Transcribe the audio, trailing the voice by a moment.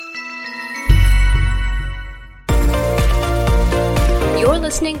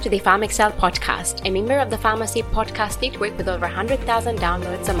listening to the PharmExcel podcast, a member of the Pharmacy Podcast Network with over 100,000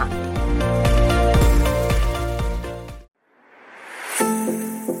 downloads a month.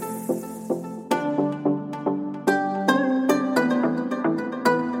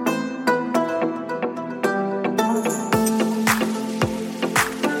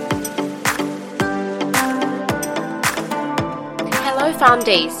 Hello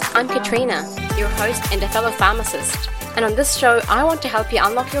PharmDs, I'm Katrina, your host and a fellow pharmacist. And on this show, I want to help you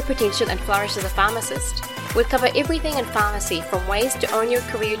unlock your potential and flourish as a pharmacist. We'll cover everything in pharmacy, from ways to own your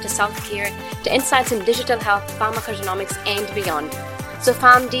career to self-care, to insights in digital health, pharmacogenomics, and beyond. So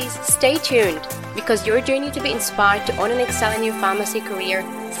PharmDs, stay tuned, because your journey to be inspired to own and excel in your pharmacy career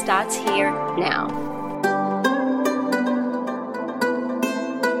starts here now.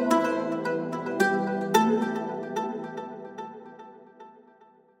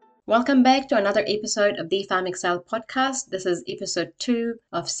 Welcome back to another episode of the PharmExcel podcast. This is episode 2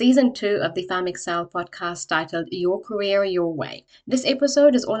 of season 2 of the PharmExcel podcast titled Your Career, Your Way. This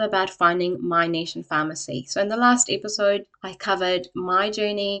episode is all about finding my niche in pharmacy. So in the last episode, I covered my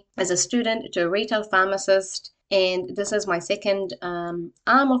journey as a student to a retail pharmacist. And this is my second arm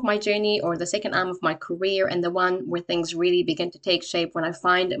of my journey, or the second arm of my career, and the one where things really begin to take shape when I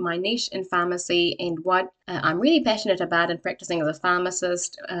find my niche in pharmacy and what I'm really passionate about in practicing as a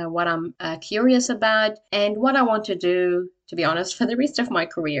pharmacist, what I'm curious about, and what I want to do, to be honest, for the rest of my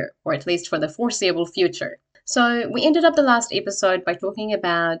career, or at least for the foreseeable future. So we ended up the last episode by talking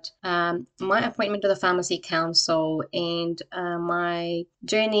about my appointment to the Pharmacy Council and my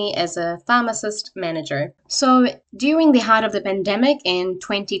journey as a pharmacist manager. So during the height of the pandemic in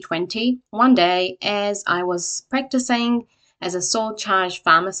 2020, one day as I was practicing as a sole charge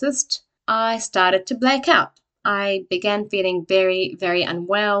pharmacist, I started to black out. I began feeling very, very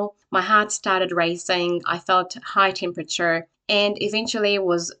unwell. My heart started racing. I felt high temperature, and eventually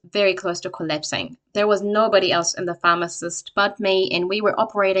was very close to collapsing. There was nobody else in the pharmacist but me, and we were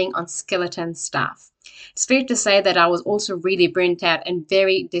operating on skeleton staff. It's fair to say that I was also really burnt out and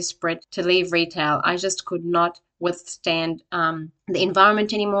very desperate to leave retail. I just could not withstand the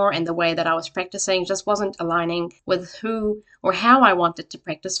environment anymore, and the way that I was practicing just wasn't aligning with who or how I wanted to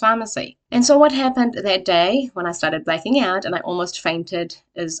practice pharmacy. And so what happened that day when I started blacking out and I almost fainted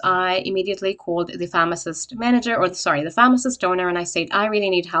is I immediately called the pharmacist owner, and I said, I really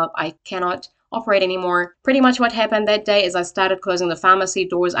need help. I cannot operate anymore. Pretty much what happened that day is I started closing the pharmacy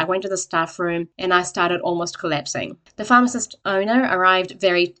doors. I went to the staff room and I started almost collapsing. The pharmacist owner arrived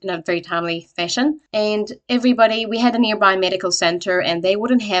in a very timely fashion, and we had a nearby medical center, and they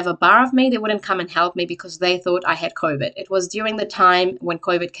wouldn't have a bar of me. They wouldn't come and help me because they thought I had COVID. It was during the time when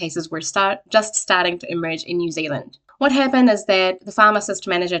COVID cases were just starting to emerge in New Zealand. What happened is that the pharmacist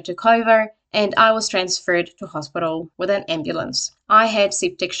manager took over, and I was transferred to hospital with an ambulance. I had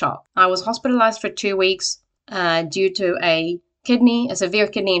septic shock. I was hospitalized for 2 weeks due to a severe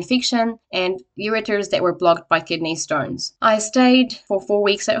kidney infection and ureters that were blocked by kidney stones. I stayed for 4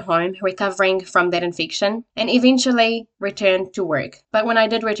 weeks at home recovering from that infection and eventually returned to work. But when I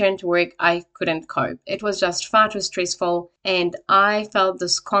did return to work, I couldn't cope. It was just far too stressful, and I felt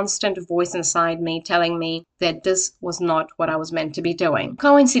this constant voice inside me telling me that this was not what I was meant to be doing.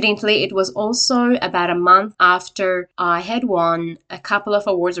 Coincidentally, it was also about a month after I had won a couple of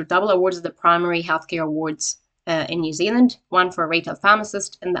awards, or double awards, of the Primary Healthcare Awards in New Zealand, one for a retail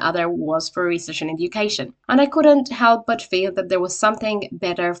pharmacist and the other was for research and education. And I couldn't help but feel that there was something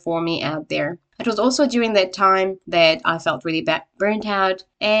better for me out there. It was also during that time that I felt really burnt out,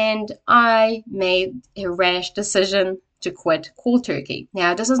 and I made a rash decision to quit cold turkey.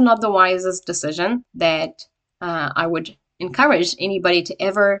 Now, this is not the wisest decision that I would encourage anybody to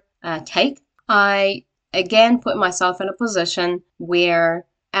ever take. I again put myself in a position where,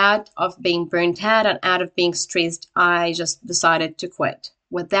 out of being burnt out and out of being stressed, I just decided to quit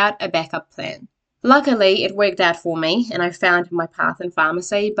without a backup plan. Luckily, it worked out for me and I found my path in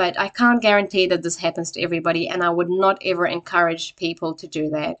pharmacy, but I can't guarantee that this happens to everybody, and I would not ever encourage people to do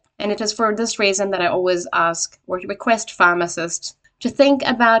that. And it is for this reason that I always ask or request pharmacists to think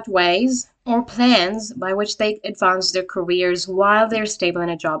about ways or plans by which they advance their careers while they're stable in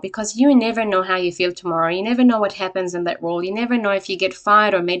a job, because you never know how you feel tomorrow. You never know what happens in that role. You never know if you get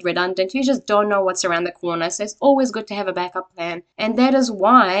fired or made redundant. You just don't know what's around the corner. So it's always good to have a backup plan. And that is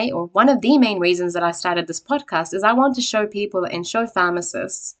why, or one of the main reasons that I started this podcast, is I want to show people and show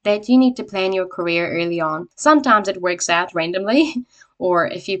pharmacists that you need to plan your career early on. Sometimes it works out randomly, or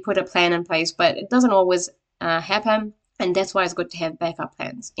if you put a plan in place, but it doesn't always happen. And that's why it's good to have backup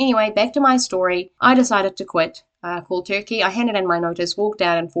plans. Anyway, back to my story. I decided to quit. cold turkey. I handed in my notice, walked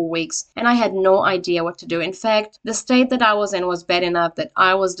out in 4 weeks, and I had no idea what to do. In fact, the state that I was in was bad enough that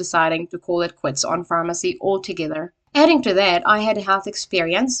I was deciding to call it quits on pharmacy altogether. Adding to that, I had a health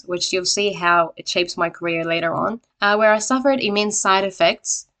experience, which you'll see how it shapes my career later on, where I suffered immense side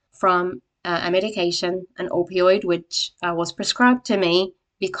effects from a medication, an opioid, which was prescribed to me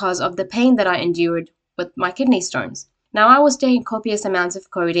because of the pain that I endured with my kidney stones. Now, I was taking copious amounts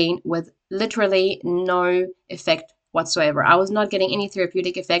of codeine with literally no effect whatsoever. I was not getting any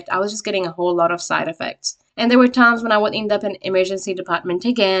therapeutic effect. I was just getting a whole lot of side effects. And there were times when I would end up in emergency department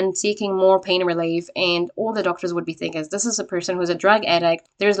again, seeking more pain relief, and all the doctors would be thinking, this is a person who's a drug addict.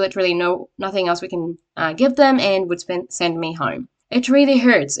 There's literally nothing else we can give them, and would send me home. It really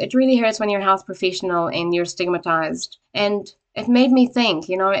hurts. It really hurts when you're a health professional and you're stigmatized. And it made me think,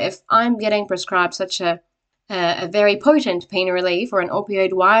 if I'm getting prescribed such a very potent pain relief or an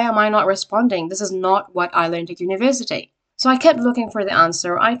opioid, why am I not responding? This is not what I learned at university. So I kept looking for the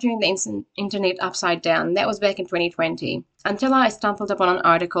answer. I turned the internet upside down. That was back in 2020, until I stumbled upon an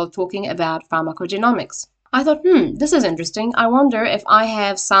article talking about pharmacogenomics. I thought, this is interesting. I wonder if I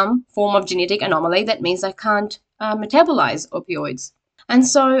have some form of genetic anomaly that means I can't metabolize opioids. And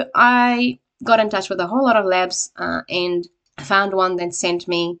so I got in touch with a whole lot of labs and found one that sent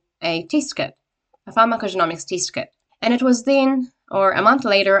me a test kit, a pharmacogenomics test kit. And it was then, or a month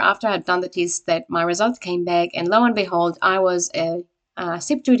later, after I'd done the test, that my results came back, and lo and behold, I was a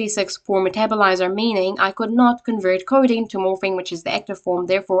CYP2D6 poor metabolizer, meaning I could not convert codeine to morphine, which is the active form.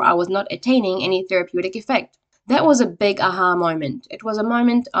 Therefore, I was not attaining any therapeutic effect. That was a big aha moment. It was a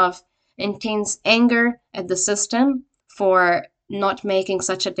moment of intense anger at the system for not making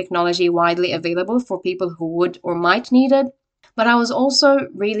such a technology widely available for people who would or might need it. But I was also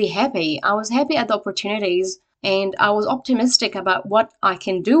really happy. I was happy at the opportunities, and I was optimistic about what I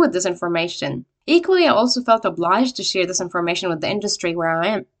can do with this information. Equally, I also felt obliged to share this information with the industry where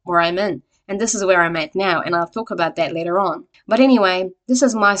I'm in. And this is where I'm at now, and I'll talk about that later on. But anyway, this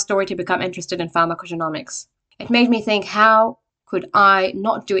is my story to become interested in pharmacogenomics. It made me think, how could I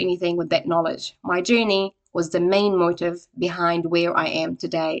not do anything with that knowledge? My journey was the main motive behind where I am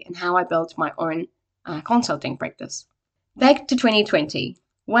today and how I built my own consulting practice. Back to 2020,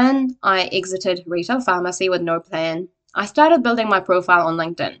 when I exited retail pharmacy with no plan, I started building my profile on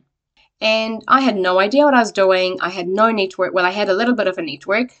LinkedIn. And I had no idea what I was doing. I had no network. Well, I had a little bit of a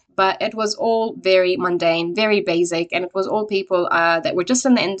network, but it was all very mundane, very basic. And it was all people that were just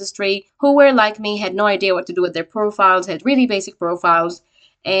in the industry who were like me, had no idea what to do with their profiles, had really basic profiles,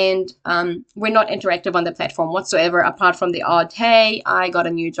 and were not interactive on the platform whatsoever, apart from the odd, hey, I got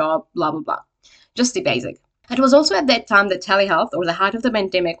a new job, blah, blah, blah. Just the basic. It was also at that time that telehealth, or the height of the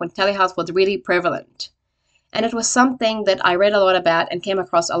pandemic, when telehealth was really prevalent. And it was something that I read a lot about and came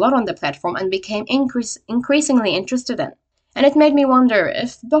across a lot on the platform and became increasingly interested in. And it made me wonder,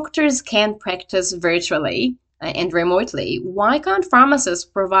 if doctors can practice virtually and remotely, why can't pharmacists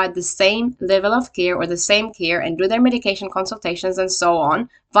provide the same level of care or the same care and do their medication consultations and so on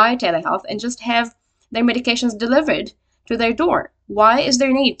via telehealth and just have their medications delivered to their door? Why is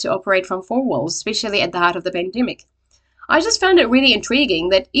there need to operate from four walls, especially at the height of the pandemic? I just found it really intriguing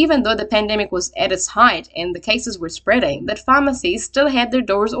that even though the pandemic was at its height and the cases were spreading, that pharmacies still had their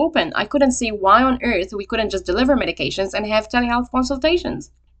doors open. I couldn't see why on earth we couldn't just deliver medications and have telehealth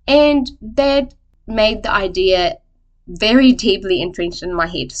consultations. And that made the idea very deeply entrenched in my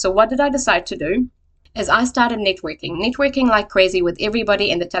head. So what did I decide to do? As I started networking like crazy with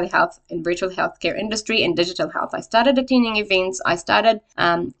everybody in the telehealth and virtual healthcare industry and digital health. I started attending events. I started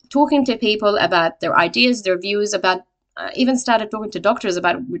talking to people about their ideas, their views, about even started talking to doctors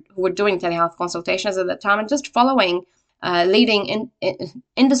about who were doing telehealth consultations at that time, and just following leading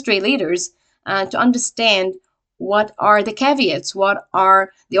industry leaders to understand what are the caveats, what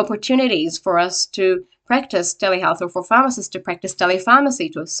are the opportunities for us to practice telehealth, or for pharmacists to practice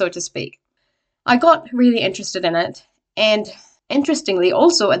telepharmacy, so to speak. I got really interested in it, and interestingly,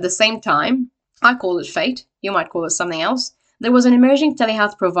 also at the same time, I call it fate, you might call it something else, there was an emerging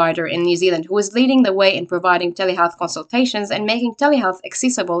telehealth provider in New Zealand who was leading the way in providing telehealth consultations and making telehealth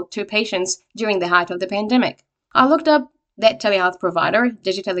accessible to patients during the height of the pandemic. I looked up that telehealth provider,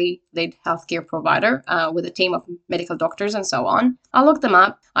 digitally led healthcare provider, with a team of medical doctors and so on. I looked them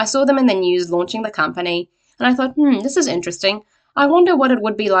up. I saw them in the news launching the company, and I thought, this is interesting. I wonder what it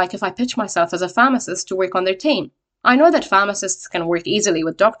would be like if I pitched myself as a pharmacist to work on their team. I know that pharmacists can work easily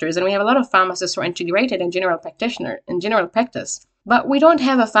with doctors, and we have a lot of pharmacists who are integrated in general practice. But we don't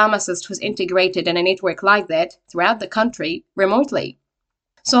have a pharmacist who's integrated in a network like that throughout the country remotely.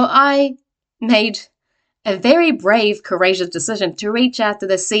 So I made a very brave, courageous decision to reach out to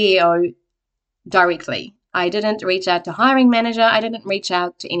the CEO directly. I didn't reach out to hiring manager. I didn't reach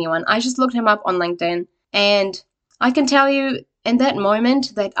out to anyone. I just looked him up on LinkedIn. And I can tell you in that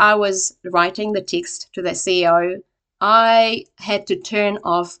moment that I was writing the text to the CEO, I had to turn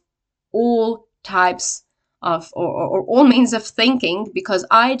off all types of or all means of thinking, because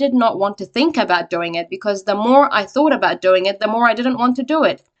I did not want to think about doing it, because the more I thought about doing it, the more I didn't want to do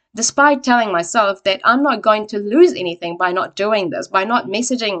it. Despite telling myself that I'm not going to lose anything by not doing this, by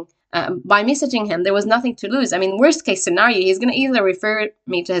messaging him, there was nothing to lose. I mean, worst case scenario, he's going to either refer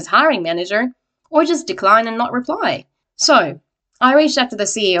me to his hiring manager or just decline and not reply. So I reached out to the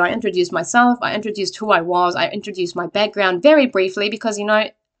CEO. I introduced myself. I introduced who I was. I introduced my background very briefly, because,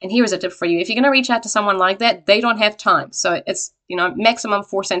 and here's a tip for you. If you're going to reach out to someone like that, they don't have time. So it's, maximum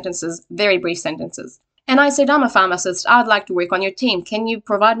 4 sentences, very brief sentences. And I said, I'm a pharmacist. I'd like to work on your team. Can you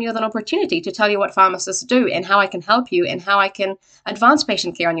provide me with an opportunity to tell you what pharmacists do and how I can help you and how I can advance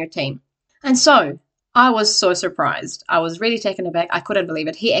patient care on your team? And so I was so surprised. I was really taken aback. I couldn't believe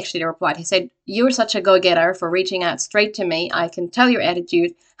it. He actually replied. He said, you're such a go-getter for reaching out straight to me. I can tell your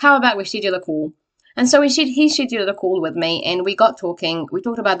attitude. How about we schedule a call? And so he scheduled a call with me, and we got talking. We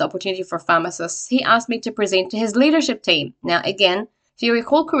talked about the opportunity for pharmacists. He asked me to present to his leadership team. Now, again, if you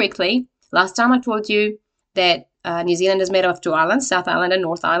recall correctly, last time I told you that New Zealand is made up of 2 islands, South Island and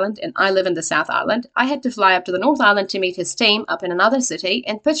North Island, and I live in the South Island. I had to fly up to the North Island to meet his team up in another city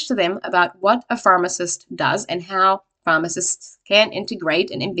and pitch to them about what a pharmacist does and how pharmacists can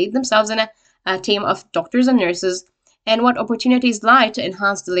integrate and embed themselves in a team of doctors and nurses, and what opportunities lie to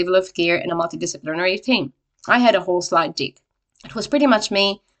enhance the level of care in a multidisciplinary team. I had a whole slide deck. It was pretty much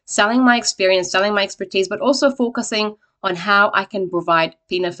me selling my experience, selling my expertise, but also focusing on how I can provide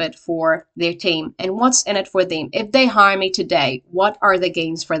benefit for their team and what's in it for them. If they hire me today, what are the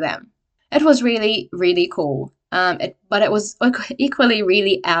gains for them? It was really, really cool. But it was equally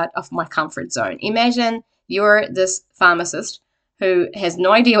really out of my comfort zone. Imagine you're this pharmacist who has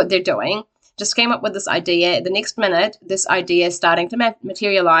no idea what they're doing, just came up with this idea. The next minute, this idea is starting to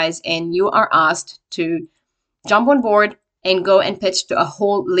materialize, and you are asked to jump on board and go and pitch to a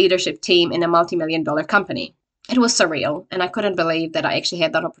whole leadership team in a multi-million-dollar company. It was surreal, and I couldn't believe that I actually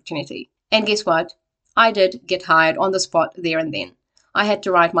had that opportunity. And guess what? I did get hired on the spot there and then. I had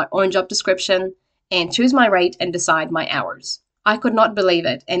to write my own job description and choose my rate and decide my hours. I could not believe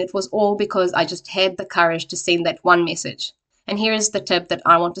it, and it was all because I just had the courage to send that one message. And here is the tip that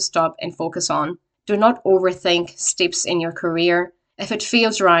I want to stop and focus on. Do not overthink steps in your career. If it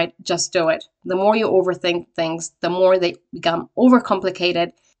feels right, just do it. The more you overthink things, the more they become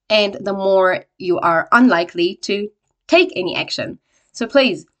overcomplicated, and the more you are unlikely to take any action. So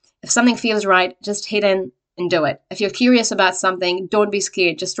please, if something feels right, just hit in and do it. If you're curious about something, don't be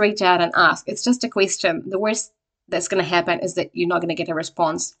scared. Just reach out and ask. It's just a question. The worst that's going to happen is that you're not going to get a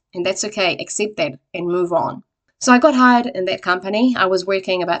response. And that's okay. Accept that and move on. So I got hired in that company. I was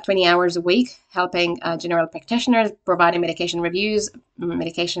working about 20 hours a week, helping general practitioners, providing medication reviews,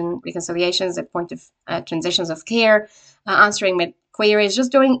 medication reconciliations at point of transitions of care, answering queries,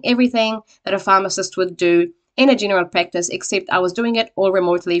 just doing everything that a pharmacist would do in a general practice, except I was doing it all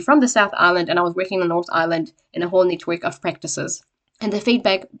remotely from the South Island, and I was working on the North Island in a whole network of practices. And the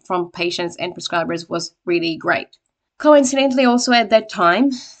feedback from patients and prescribers was really great. Coincidentally, also at that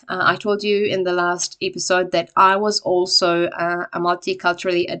time, I told you in the last episode that I was also a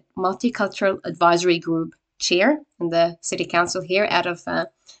multicultural advisory group chair in the city council here out of an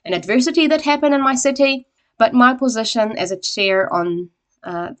adversity that happened in my city. But my position as a chair on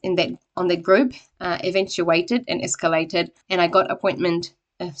that group eventuated and escalated, and I got appointed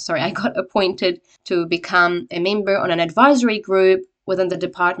to become a member on an advisory group within the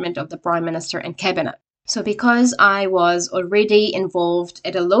Department of the Prime Minister and Cabinet. So because I was already involved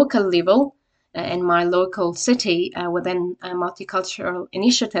at a local level in my local city within a multicultural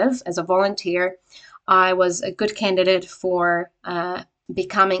initiative as a volunteer, I was a good candidate for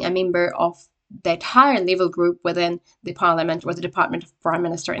becoming a member of that higher level group within the Parliament or the Department of Prime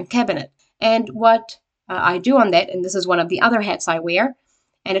Minister and Cabinet. And what I do on that, and this is one of the other hats I wear,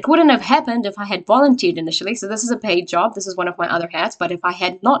 and it wouldn't have happened if I had volunteered initially. So this is a paid job. This is one of my other hats. But if I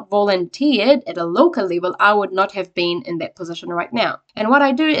had not volunteered at a local level, I would not have been in that position right now. And what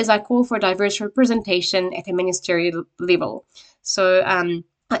I do is I call for diverse representation at a ministerial level. So I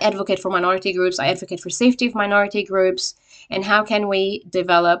advocate for minority groups. I advocate for safety of minority groups. And how can we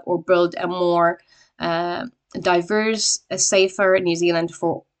develop or build a more diverse, a safer New Zealand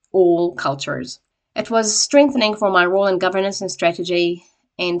for all cultures? It was strengthening for my role in governance and strategy.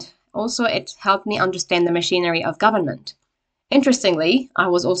 And also it helped me understand the machinery of government. Interestingly, I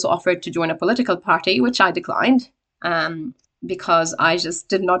was also offered to join a political party, which I declined. because I just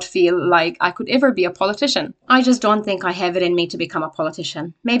did not feel like I could ever be a politician. I just don't think I have it in me to become a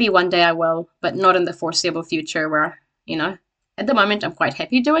politician. Maybe one day I will, but not in the foreseeable future where, at the moment I'm quite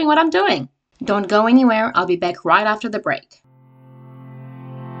happy doing what I'm doing. Don't go anywhere. I'll be back right after the break.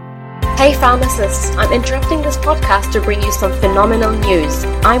 Hey pharmacists, I'm interrupting this podcast to bring you some phenomenal news.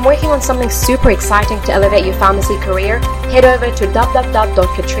 I'm working on something super exciting to elevate your pharmacy career. Head over to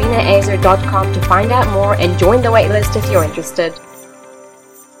www.katrinaazer.com to find out more and join the waitlist if you're interested.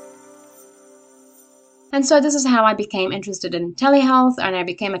 And so this is how I became interested in telehealth, and I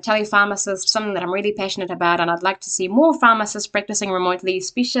became a telepharmacist, something that I'm really passionate about, and I'd like to see more pharmacists practicing remotely,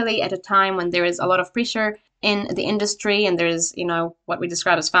 especially at a time when there is a lot of pressure in the industry and there's, what we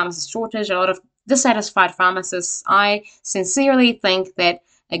describe as pharmacist shortage, a lot of dissatisfied pharmacists. I sincerely think that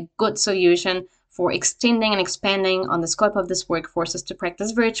a good solution for extending and expanding on the scope of this workforce is to practice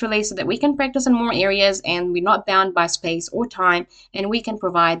virtually so that we can practice in more areas and we're not bound by space or time, and we can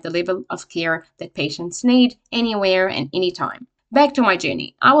provide the level of care that patients need anywhere and anytime. Back to my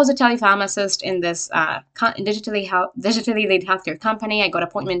journey. I was a telepharmacist in this digitally led healthcare company. I got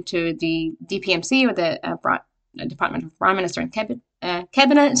appointment to the DPMC, or the Department of Prime Minister and Cabinet, and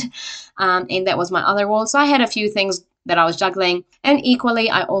that was my other role. So I had a few things that I was juggling, and equally,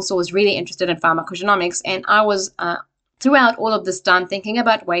 I also was really interested in pharmacogenomics, and I was throughout all of this time thinking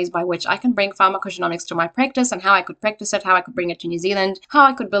about ways by which I can bring pharmacogenomics to my practice and how I could practice it, how I could bring it to New Zealand, how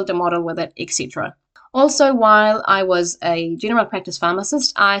I could build a model with it, etc. Also, while I was a general practice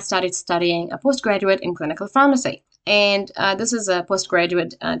pharmacist, I started studying a postgraduate in clinical pharmacy. And this is a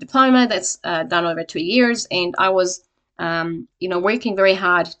postgraduate diploma that's done over 2 years. And I was, working very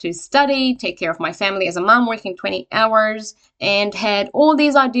hard to study, take care of my family as a mom, working 20 hours, and had all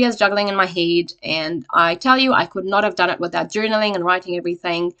these ideas juggling in my head. And I tell you, I could not have done it without journaling and writing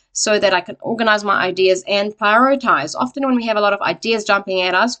everything so that I could organize my ideas and prioritize. Often when we have a lot of ideas jumping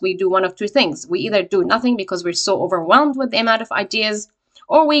at us, we do one of two things. We either do nothing because we're so overwhelmed with the amount of ideas,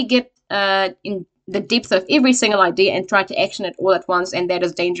 or we get in the depth of every single idea and try to action it all at once, and that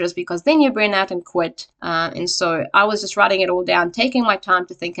is dangerous because then you burn out and quit. And so I was just writing it all down, taking my time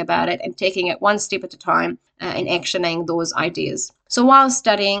to think about it and taking it one step at a time and actioning those ideas. So while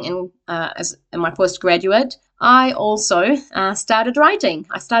studying as my postgraduate, I also started writing.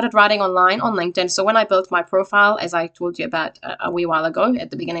 I started writing online on LinkedIn. So when I built my profile, as I told you about a wee while ago at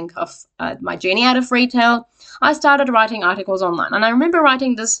the beginning of my journey out of retail, I started writing articles online. And I remember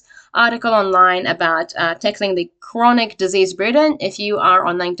writing this article online about tackling the chronic disease burden. If you are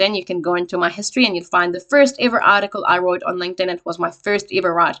on LinkedIn, you can go into my history and you'll find the first ever article I wrote on LinkedIn. It was my first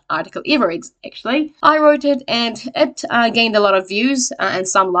ever article ever, actually. I wrote it and it gained a lot of views and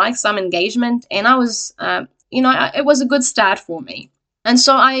some likes, some engagement. And I was, it was a good start for me. And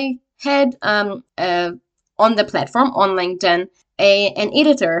so I had on the platform, on LinkedIn, an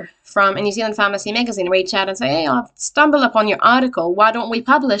editor from a New Zealand Pharmacy magazine reach out and say, hey, I've stumbled upon your article. Why don't we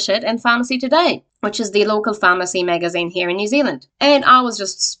publish it in Pharmacy Today, which is the local pharmacy magazine here in New Zealand? And I was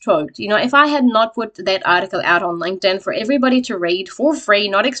just stoked. If I had not put that article out on LinkedIn for everybody to read for free,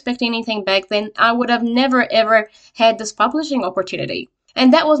 not expecting anything back, then I would have never, ever had this publishing opportunity.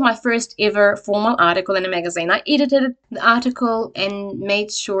 And that was my first ever formal article in a magazine. I edited the article and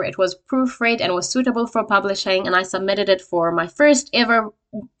made sure it was proofread and was suitable for publishing, and I submitted it for my first ever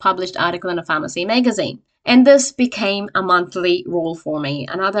published article in a pharmacy magazine. And this became a monthly role for me,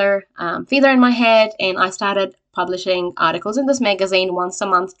 another feather in my head, and I started publishing articles in this magazine once a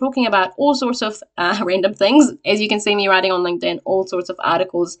month, talking about all sorts of random things. As you can see me writing on LinkedIn, all sorts of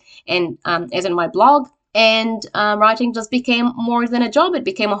articles, and as in my blog. And writing just became more than a job. It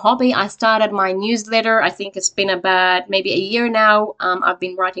became a hobby. I started my newsletter. I think it's been about maybe a year now. I've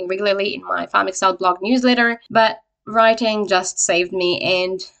been writing regularly in my PharmExcel blog newsletter, but writing just saved me.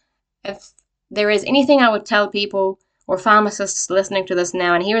 And if there is anything I would tell people or pharmacists listening to this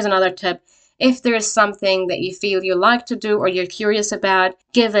now, and here's another tip, if there is something that you feel you like to do or you're curious about,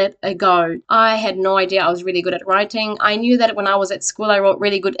 give it a go. I had no idea I was really good at writing. I knew that when I was at school, I wrote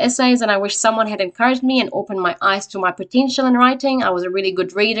really good essays, and I wish someone had encouraged me and opened my eyes to my potential in writing. I was a really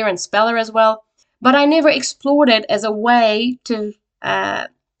good reader and speller as well, but I never explored it as a way to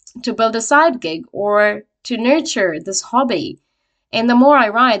build a side gig or to nurture this hobby. And the more I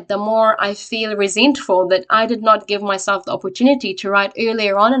write, the more I feel resentful that I did not give myself the opportunity to write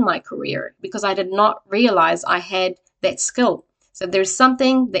earlier on in my career because I did not realize I had that skill. So if there's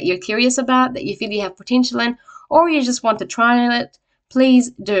something that you're curious about, that you feel you have potential in, or you just want to try it,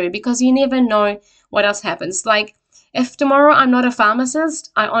 please do, because you never know what else happens. Like, if tomorrow I'm not a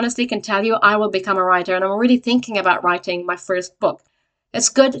pharmacist, I honestly can tell you I will become a writer, and I'm already thinking about writing my first book. It's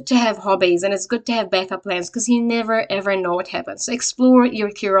good to have hobbies and it's good to have backup plans because you never ever know what happens. So explore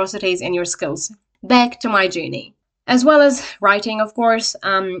your curiosities and your skills. Back to my journey. As well as writing, of course,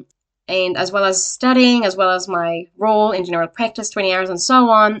 and as well as studying, as well as my role in general practice, 20 hours and so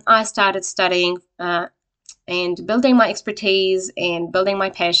on, I started studying and building my expertise and building my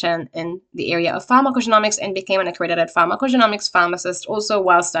passion in the area of pharmacogenomics and became an accredited pharmacogenomics pharmacist also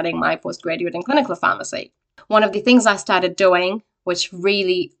while studying my postgraduate in clinical pharmacy. One of the things I started doing, which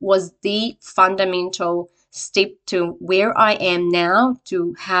really was the fundamental step to where I am now,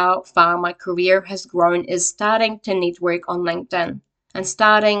 to how far my career has grown, is starting to network on LinkedIn and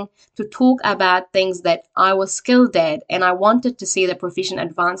starting to talk about things that I was skilled at and I wanted to see the profession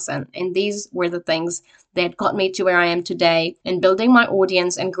advance in. And these were the things that got me to where I am today in building my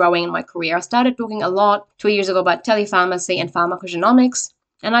audience and growing in my career. I started talking a lot 2 years ago about telepharmacy and pharmacogenomics,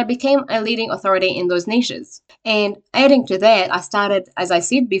 and I became a leading authority in those niches. And adding to that, I started, as I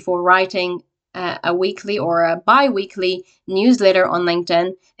said before, writing a weekly or a bi-weekly newsletter on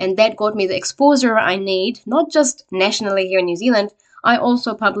LinkedIn, and that got me the exposure I need, not just nationally here in New Zealand. I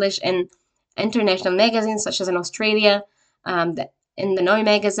also publish in international magazines such as in Australia, in the No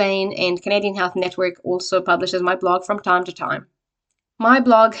magazine, and Canadian Health Network also publishes my blog from time to time. My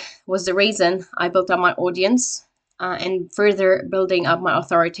blog was the reason I built up my audience and further building up my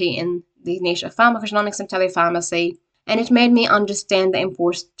authority in the niche of pharmacogenomics and telepharmacy, and it made me understand the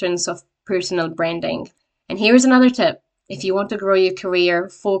importance of personal branding. And here's another tip. If you want to grow your career,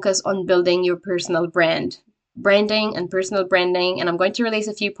 focus on building your personal brand. Branding and personal branding, and I'm going to release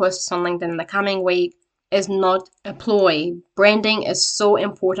a few posts on LinkedIn in the coming week, is not a ploy. Branding is so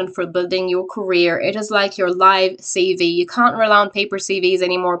important for building your career. It is like your live CV. You can't rely on paper CVs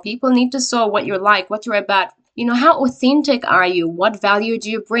anymore. People need to saw what you're like, what you're about. You know, how authentic are you? What value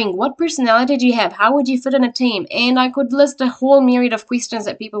do you bring? What personality do you have? How would you fit in a team? And I could list a whole myriad of questions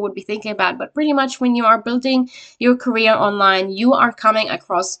that people would be thinking about. But pretty much when you are building your career online, you are coming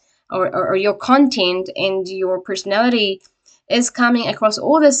across, or your content and your personality is coming across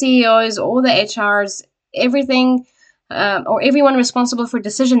all the CEOs, all the HRs, everything, or everyone responsible for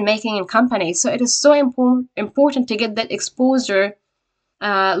decision making in companies. So it is so important to get that exposure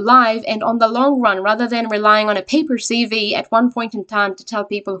live and on the long run, rather than relying on a paper CV at one point in time to tell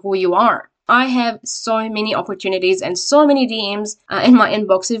people who you are. I have so many opportunities and so many DMs in my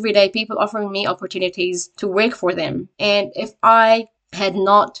inbox every day, people offering me opportunities to work for them. And if I had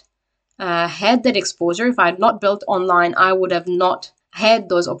not had that exposure, if I had not built online, I would have not had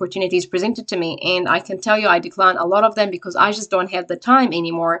those opportunities presented to me. And I can tell you I decline a lot of them because I just don't have the time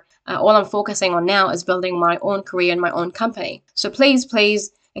anymore. All I'm focusing on now is building my own career and my own company. So please,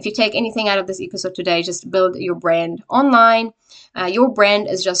 if you take anything out of this episode today, just build your brand online. Your brand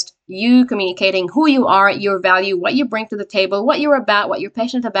is just you communicating who you are, your value, what you bring to the table, what you're about, what you're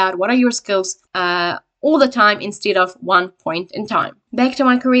passionate about, what are your skills, all the time instead of one point in time. Back to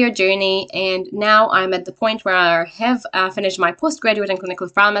my career journey, and now I'm at the point where I have finished my postgraduate in clinical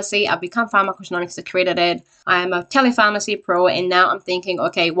pharmacy. I've become pharmacogenomics accredited. I'm a telepharmacy pro, and now I'm thinking,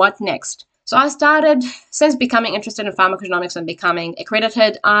 okay, what next? So I started, since becoming interested in pharmacogenomics and becoming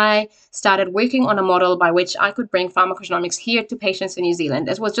accredited, I started working on a model by which I could bring pharmacogenomics here to patients in New Zealand.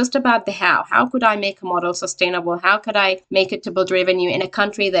 It was just about the how. How could I make a model sustainable? How could I make it to build revenue in a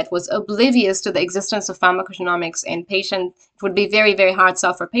country that was oblivious to the existence of pharmacogenomics and patient? It would be very, very hard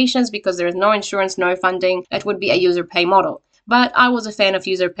sell for patients because there is no insurance, no funding. It would be a user pay model. But I was a fan of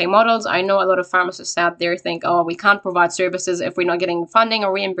user pay models. I know a lot of pharmacists out there think, oh, we can't provide services if we're not getting funding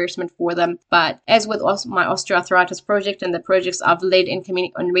or reimbursement for them. But as with my osteoarthritis project and the projects I've led in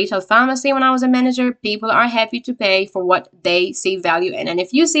retail pharmacy when I was a manager, people are happy to pay for what they see value in. And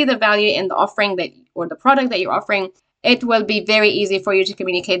if you see the value in the offering or the product that you're offering, it will be very easy for you to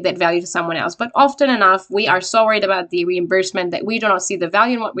communicate that value to someone else. But often enough, we are so worried about the reimbursement that we do not see the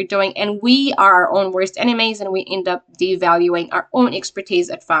value in what we're doing, and we are our own worst enemies, and we end up devaluing our own expertise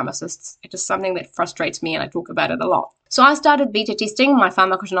as pharmacists. It is something that frustrates me, and I talk about it a lot. So I started beta testing my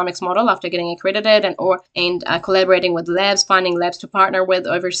pharmacogenomics model after getting accredited and collaborating with labs, finding labs to partner with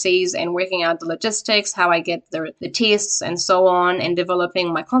overseas and working out the logistics, how I get the tests and so on, and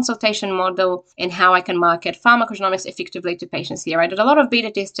developing my consultation model and how I can market pharmacogenomics effectively to patients here. I did a lot of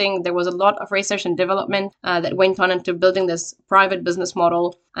beta testing. There was a lot of research and development that went on into building this private business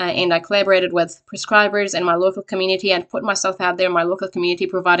model, and I collaborated with prescribers in my local community and put myself out there in my local community,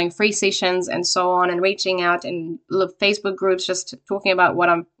 providing free sessions and so on, and reaching out in Facebook groups, just talking about what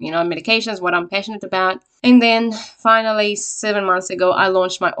I'm, medications, what I'm passionate about. And then finally, 7 months ago, I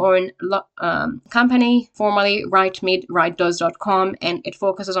launched my own company, formerly WriteMed.com, and it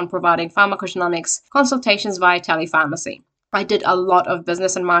focuses on providing pharmacogenomics consultations via telepharmacy. I did a lot of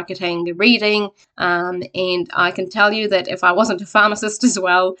business and marketing reading, and I can tell you that if I wasn't a pharmacist as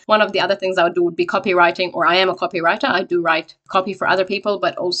well, one of the other things I would do would be copywriting, or I am a copywriter. I do write copy for other people,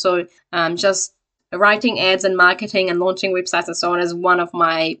 but also just writing ads and marketing and launching websites and so on is one of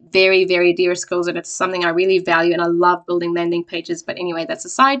my very, very dear skills, and it's something I really value, and I love building landing pages. But anyway, that's a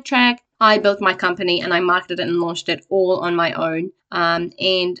sidetrack. I built my company and I marketed it and launched it all on my own.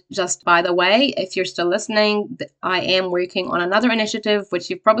 And just by the way, if you're still listening, I am working on another initiative,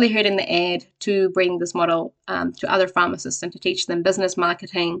 which you've probably heard in the ad, to bring this model to other pharmacists and to teach them business,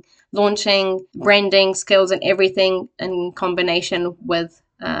 marketing, launching, branding skills, and everything in combination with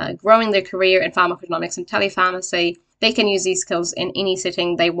growing their career in pharmacoeconomics and telepharmacy. They can use these skills in any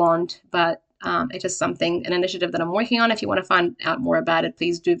setting they want, but it is an initiative that I'm working on. If you want to find out more about it,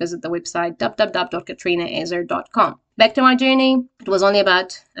 please do visit the website www.katrinaezer.com. Back to my journey. It was only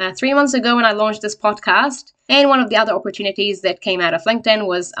about 3 months ago when I launched this podcast. And one of the other opportunities that came out of LinkedIn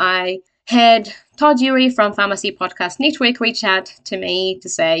was I had Todd Urey from Pharmacy Podcast Network reach out to me to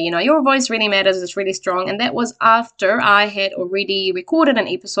say, your voice really matters, it's really strong. And that was after I had already recorded an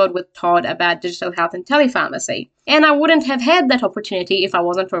episode with Todd about digital health and telepharmacy. And I wouldn't have had that opportunity if I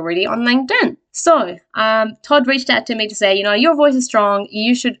wasn't already on LinkedIn. So Todd reached out to me to say, your voice is strong,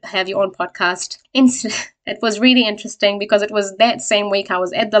 you should have your own podcast. And it was really interesting because it was that same week I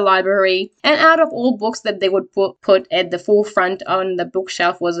was at the library, and out of all books that they would put at the forefront on the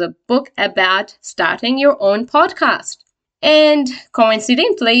bookshelf was a book about starting your own podcast. And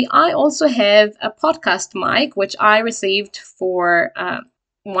coincidentally, I also have a podcast mic, which I received for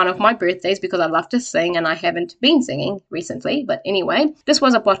one of my birthdays because I love to sing and I haven't been singing recently. But anyway, this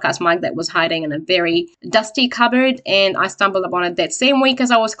was a podcast mic that was hiding in a very dusty cupboard, and I stumbled upon it that same week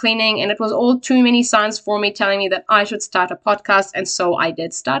as I was cleaning, and it was all too many signs for me telling me that I should start a podcast. And so I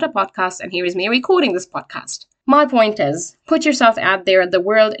did start a podcast, and here is me recording this podcast. My point is, put yourself out there. The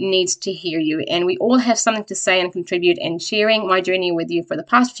world needs to hear you, and we all have something to say and contribute. And sharing my journey with you for the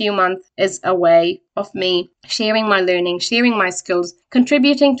past few months is a way of me sharing my learning, sharing my skills,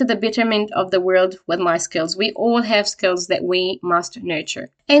 contributing to the betterment of the world with my skills. We all have skills that we must nurture.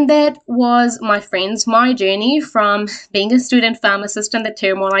 And that was, my friends, my journey from being a student pharmacist and the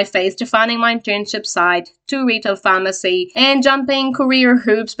turmoil I faced to finding my internship site to retail pharmacy and jumping career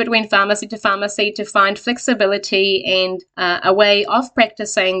hoops between pharmacy to find flexibility and a way of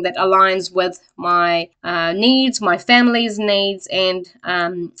practicing that aligns with my needs, my family's needs, and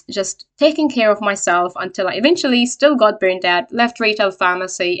just taking care of myself until I eventually still got burnt out, left retail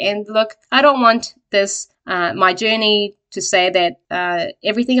pharmacy. And look, I don't want this, my journey, to say that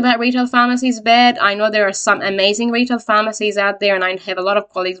everything about retail pharmacy is bad. I know there are some amazing retail pharmacies out there, and I have a lot of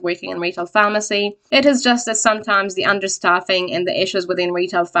colleagues working in retail pharmacy. It is just that sometimes the understaffing and the issues within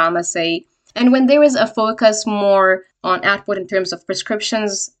retail pharmacy, and when there is a focus more on output in terms of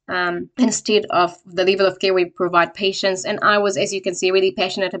prescriptions instead of the level of care we provide patients. And I was, as you can see, really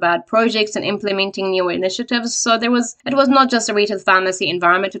passionate about projects and implementing new initiatives. So it was not just a retail pharmacy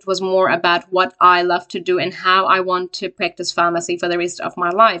environment. It was more about what I love to do and how I want to practice pharmacy for the rest of my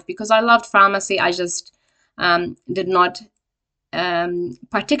life. Because I loved pharmacy, I just did not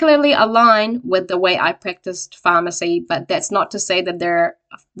particularly align with the way I practiced pharmacy. But that's not to say that there are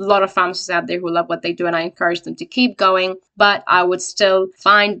a lot of pharmacists out there who love what they do, and I encourage them to keep going. But I would still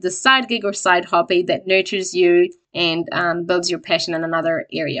find the side gig or side hobby that nurtures you and builds your passion in another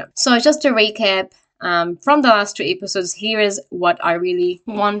area. So just to recap from the last 2 episodes, here is what I really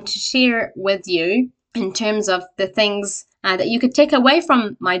want to share with you in terms of the things that you could take away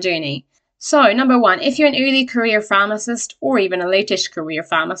from my journey. So, number 1, if you're an early career pharmacist or even a late-ish career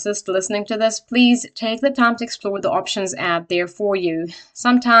pharmacist listening to this, please take the time to explore the options out there for you.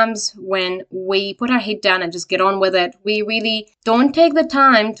 Sometimes when we put our head down and just get on with it, we really don't take the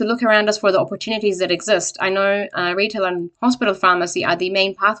time to look around us for the opportunities that exist. I know retail and hospital pharmacy are the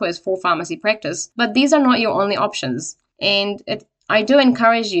main pathways for pharmacy practice, but these are not your only options. And I do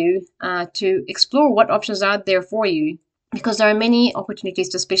encourage you to explore what options are out there for you, because there are many opportunities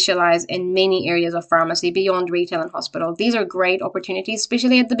to specialize in many areas of pharmacy beyond retail and hospital. These are great opportunities,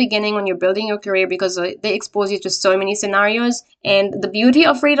 especially at the beginning when you're building your career, because they expose you to so many scenarios. And the beauty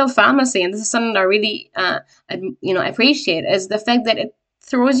of retail pharmacy, and this is something that I really appreciate, is the fact that it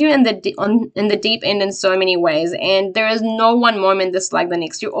throws you in the deep end in so many ways, and there is no one moment that's like the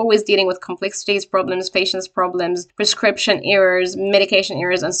next. You're always dealing with complexities, problems, patients' problems, prescription errors, medication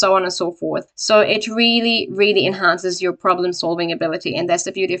errors, and so on and so forth. So it really, really enhances your problem-solving ability, and that's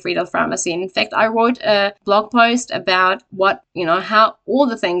the beauty of retail pharmacy. And in fact, I wrote a blog post about how all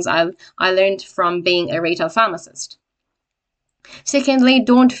the things I learned from being a retail pharmacist. Secondly,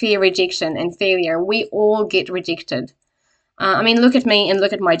 don't fear rejection and failure. We all get rejected. Look at me and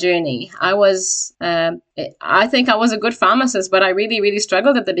look at my journey. I think I was a good pharmacist, but I really, really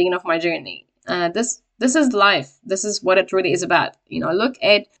struggled at the beginning of my journey. This is life. This is what it really is about. Look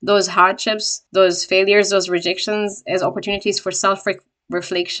at those hardships, those failures, those rejections as opportunities for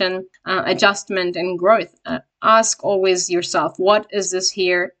self-reflection, adjustment, and growth. Ask always yourself, what is this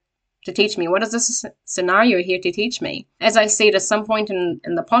here to teach me? What is this scenario here to teach me? As I said at some point in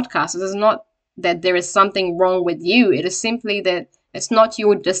the podcast, it is not that there is something wrong with you. It is simply that it's not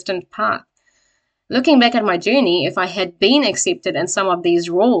your distant path. Looking back at my journey, if I had been accepted in some of these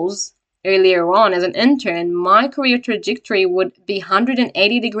roles earlier on as an intern, my career trajectory would be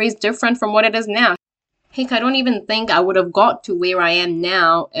 180 degrees different from what it is now. Heck, I don't even think I would have got to where I am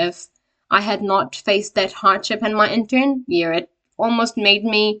now if I had not faced that hardship in my intern year. It almost made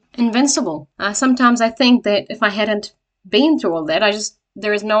me invincible. Sometimes I think that if I hadn't been through all that,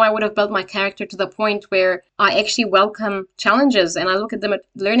 there is no way I would have built my character to the point where I actually welcome challenges and I look at them as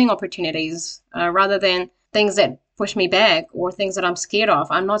learning opportunities rather than things that push me back or things that I'm scared of.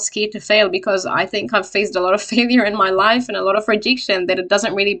 I'm not scared to fail because I think I've faced a lot of failure in my life and a lot of rejection that it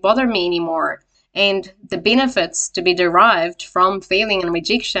doesn't really bother me anymore. And the benefits to be derived from failing and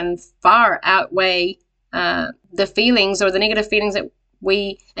rejection far outweigh the feelings or the negative feelings that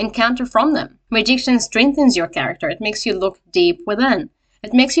we encounter from them. Rejection strengthens your character. It makes you look deep within.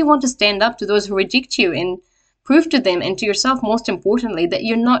 It makes you want to stand up to those who reject you and prove to them and to yourself, most importantly, that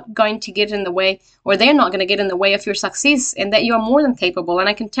you're not going to get in the way, or they're not going to get in the way of your success, and that you are more than capable. And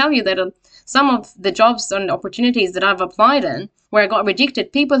I can tell you that some of the jobs and opportunities that I've applied in where I got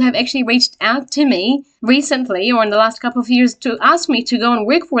rejected, people have actually reached out to me recently or in the last couple of years to ask me to go and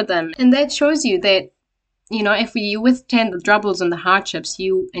work for them. And that shows you that, if you withstand the troubles and the hardships,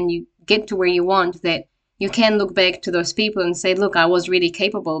 you get to where you want, that you can look back to those people and say, look, I was really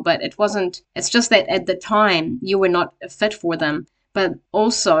capable, but it's just that at the time you were not fit for them. But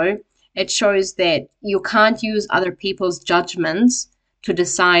also it shows that you can't use other people's judgments to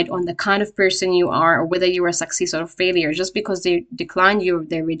decide on the kind of person you are or whether you're a success or a failure. Just because they declined you or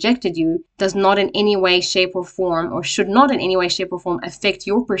they rejected you does not in any way, shape or form, or should not in any way, shape or form affect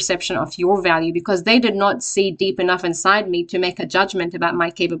your perception of your value, because they did not see deep enough inside me to make a judgment about my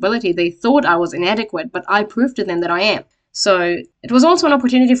capability. They thought I was inadequate, but I proved to them that I am. So it was also an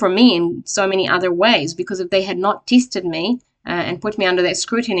opportunity for me in so many other ways, because if they had not tested me and put me under that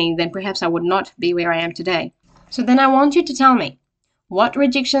scrutiny, then perhaps I would not be where I am today. So then I want you to tell me, what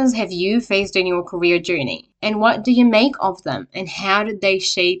rejections have you faced in your career journey? And what do you make of them? And how did they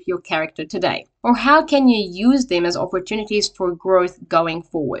shape your character today? Or how can you use them as opportunities for growth going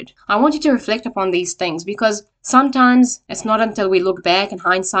forward? I want you to reflect upon these things, because sometimes it's not until we look back in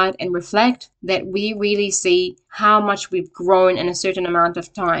hindsight and reflect that we really see how much we've grown in a certain amount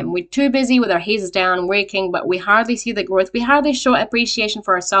of time. We're too busy with our heads down working, but we hardly see the growth. We hardly show appreciation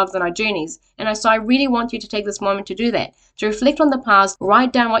for ourselves and our journeys. And so I really want you to take this moment to do that, to reflect on the past,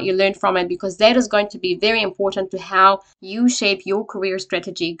 write down what you learned from it, because that is going to be very important to how you shape your career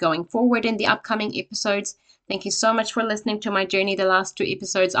strategy going forward in the upcoming episodes. Thank you so much for listening to my journey the last 2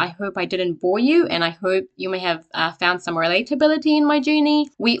 episodes. I hope I didn't bore you, and I hope you may have found some relatability in my journey.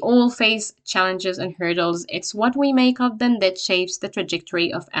 We all face challenges and hurdles. It's what we make of them that shapes the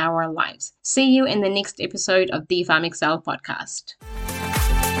trajectory of our lives. See you in the next episode of the PharmExcel podcast.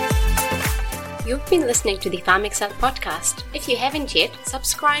 You've been listening to the PharmExcel podcast. If you haven't yet,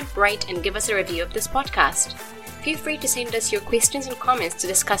 subscribe, rate, and give us a review of this podcast. Feel free to send us your questions and comments to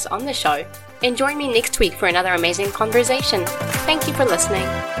discuss on the show. And join me next week for another amazing conversation. Thank you for listening.